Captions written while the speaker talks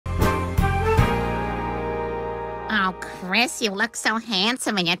Chris, you look so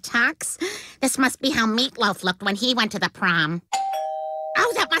handsome in your tux. This must be how Meatloaf looked when he went to the prom.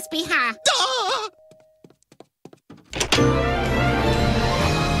 Oh, that must be her.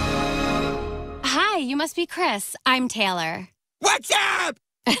 Hi, you must be Chris. I'm Taylor. What's up?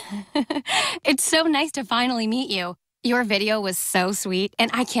 It's so nice to finally meet you. Your video was so sweet,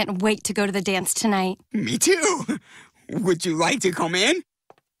 and I can't wait to go to the dance tonight. Me too. Would you like to come in?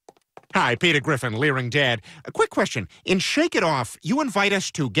 Hi, Peter Griffin, Leering Dad. A quick question. In Shake It Off, you invite us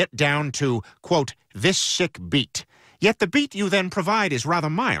to get down to, quote, this sick beat. Yet the beat you then provide is rather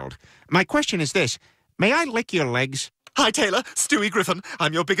mild. My question is this. May I lick your legs? Hi, Taylor. Stewie Griffin.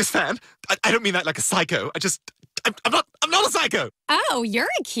 I'm your biggest fan. I don't mean that like a psycho. I'm not a psycho. Oh, you're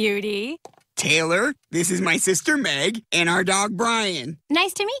a cutie. Taylor, this is my sister Meg and our dog Brian.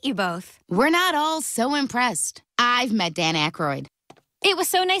 Nice to meet you both. We're not all so impressed. I've met Dan Aykroyd. It was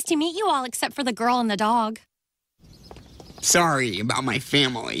so nice to meet you all except for the girl and the dog. Sorry about my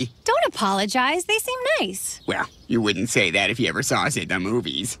family. Don't apologize. They seem nice. Well, you wouldn't say that if you ever saw us at the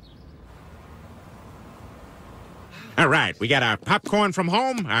movies. All right, we got our popcorn from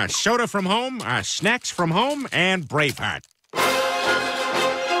home, our soda from home, our snacks from home, and Braveheart.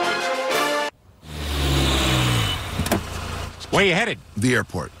 Where you headed? The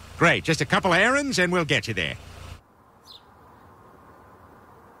airport. Great, just a couple of errands and we'll get you there.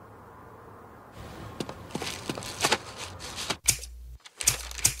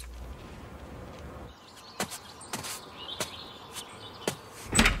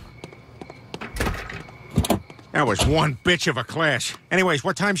 That was one bitch of a clash. Anyways,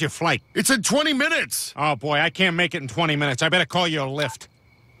 what time's your flight? It's in 20 minutes. Oh, boy, I can't make it in 20 minutes. I better call you a lift.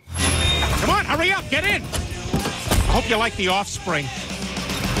 Come on, hurry up, get in. I hope you like The Offspring.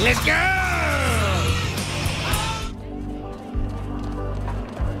 Let's go!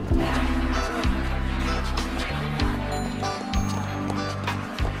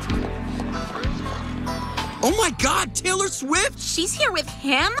 Oh my God, Taylor Swift! She's here with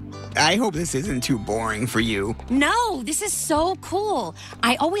him? I hope this isn't too boring for you. No, this is so cool.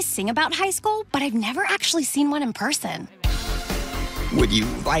 I always sing about high school, but I've never actually seen one in person. Would you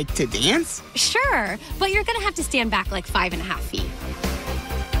like to dance? Sure, but you're gonna have to stand back like 5.5 feet.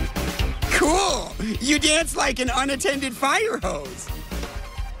 Cool! You dance like an unattended fire hose.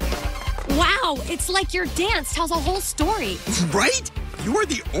 Wow, it's like your dance tells a whole story. Right? You are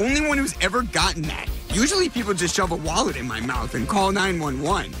the only one who's ever gotten that. Usually people just shove a wallet in my mouth and call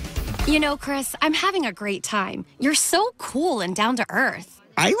 911. You know, Chris, I'm having a great time. You're so cool and down to earth.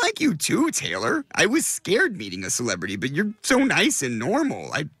 I like you too, Taylor. I was scared meeting a celebrity, but you're so nice and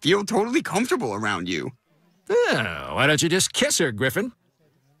normal. I feel totally comfortable around you. Oh, why don't you just kiss her, Griffin?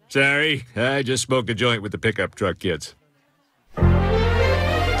 Sorry, I just smoked a joint with the pickup truck kids.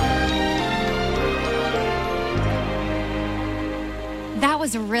 That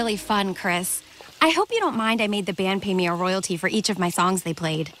was really fun, Chris. I hope you don't mind I made the band pay me a royalty for each of my songs they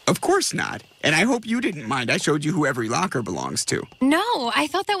played. Of course not. And I hope you didn't mind I showed you who every locker belongs to. No, I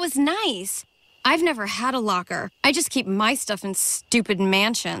thought that was nice. I've never had a locker. I just keep my stuff in stupid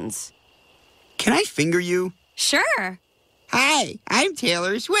mansions. Can I finger you? Sure. Hi, I'm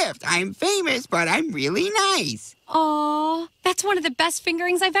Taylor Swift. I'm famous, but I'm really nice. Aw, that's one of the best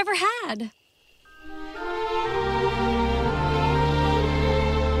fingerings I've ever had.